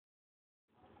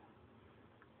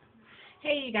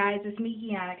Hey you guys, it's me,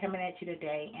 Kiana, coming at you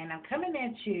today, and I'm coming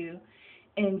at you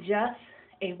in just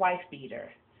a wife beater.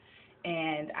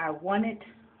 And I wanted,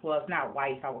 well, it's not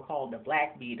wife, I would call it a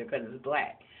black beater because it's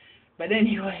black. But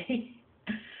anyway,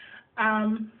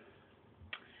 um,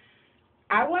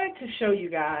 I wanted to show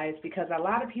you guys because a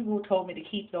lot of people told me to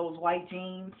keep those white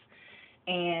jeans,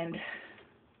 and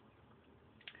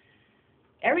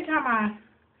every time I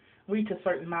reach a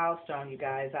certain milestone, you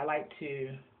guys, I like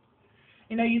to,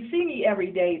 you see me every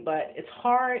day, but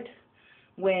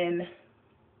when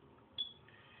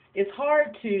it's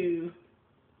hard to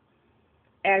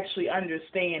actually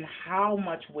understand how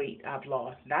much weight I've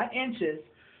lost. Not inches,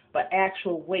 but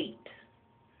actual weight.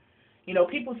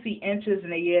 People see inches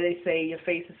and they say your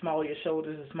face is smaller, your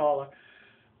shoulders are smaller,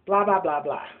 blah, blah, blah,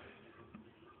 blah.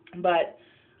 But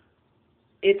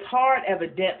it's hard,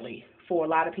 evidently, for a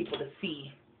lot of people to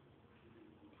see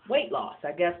weight loss,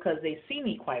 I guess, because they see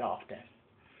me quite often.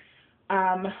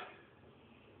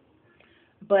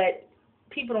 But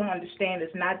people don't understand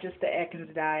it's not just the Atkins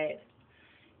diet.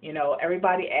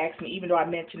 Everybody asks me, even though I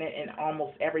mention it in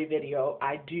almost every video,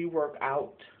 I do work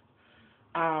out.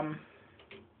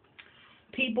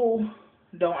 People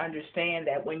don't understand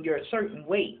that when you're a certain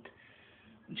weight,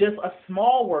 just a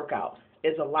small workout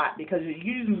is a lot because you're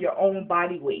using your own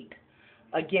body weight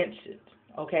against it.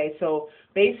 Okay, so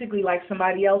basically like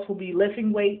somebody else will be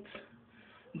lifting weights,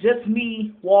 just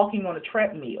me walking on a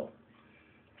treadmill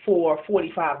for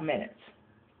 45 minutes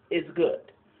is good.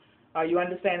 Are you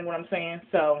understanding what I'm saying?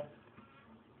 So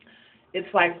it's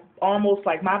like almost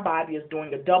like my body is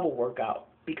doing a double workout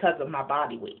because of my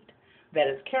body weight that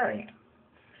it's carrying.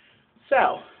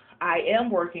 So I am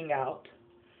working out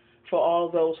for all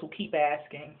those who keep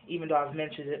asking, even though I've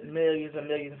mentioned it millions and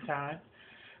millions of times.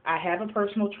 I have a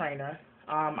personal trainer.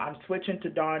 I'm switching to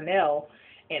Darnell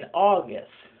in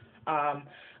August. I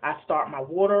start my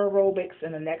water aerobics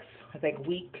in the next, I think,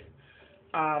 week.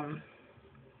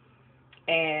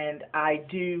 And I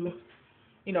do,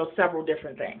 several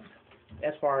different things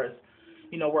as far as,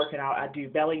 working out. I do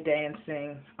belly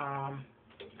dancing,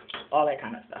 all that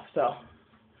kind of stuff. So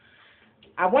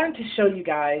I wanted to show you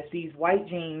guys these white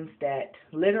jeans that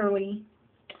literally,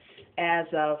 as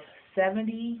of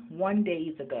 71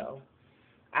 days ago,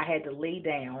 I had to lay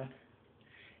down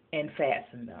and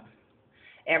fasten them.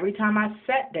 Every time I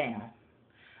sat down,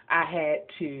 I had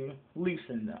to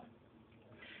loosen them.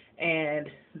 And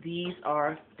these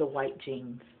are the white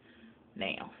jeans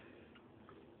now.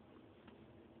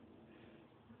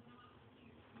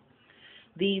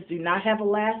 These do not have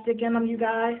elastic in them, you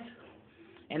guys,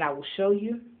 and I will show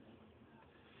you.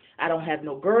 I don't have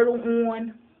no girdle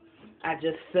on. I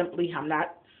just simply, I'm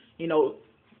not,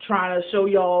 trying to show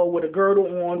y'all with a girdle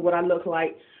on what I look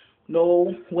like.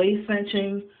 No waist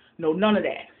cinching, no none of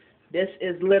that. This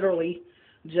is literally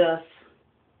just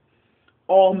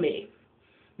all me.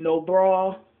 No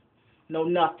bra, no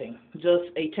nothing, just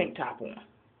a tank top on.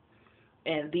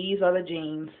 And these are the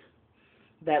jeans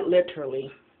that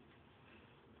literally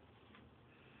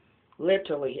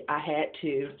I had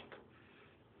to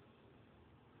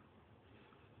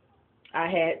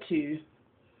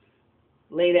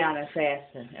lay down and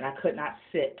fasten, and I could not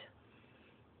sit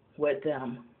with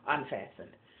them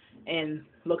unfastened. And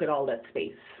look at all that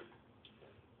space.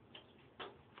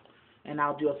 And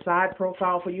I'll do a side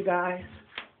profile for you guys.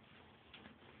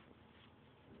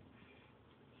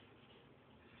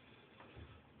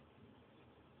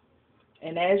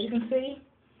 And as you can see,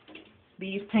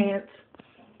 these pants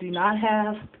do not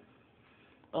have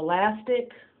elastic.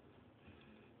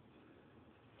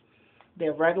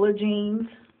 They're regular jeans.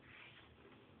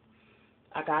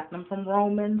 I got them from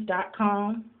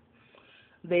Romans.com.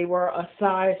 They were a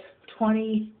size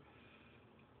 20.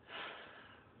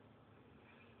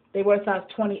 They were a size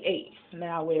 28.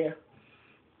 Now we're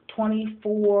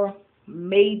 24,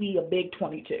 maybe a big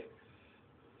 22.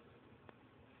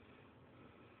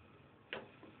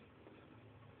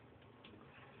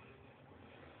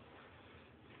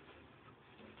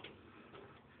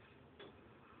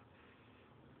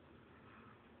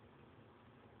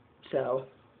 So,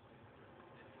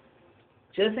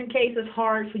 just in case it's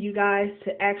hard for you guys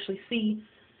to actually see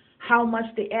how much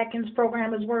the Atkins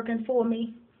program is working for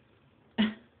me,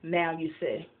 now you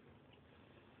see.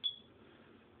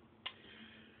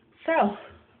 So,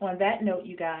 on that note,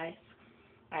 you guys,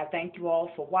 I thank you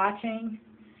all for watching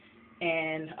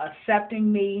and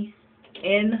accepting me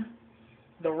in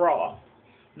the raw.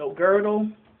 No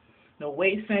girdle, no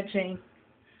waist cinching,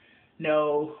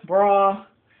 no bra,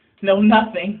 no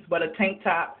nothing but a tank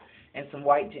top and some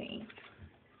white jeans.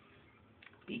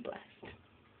 Be blessed.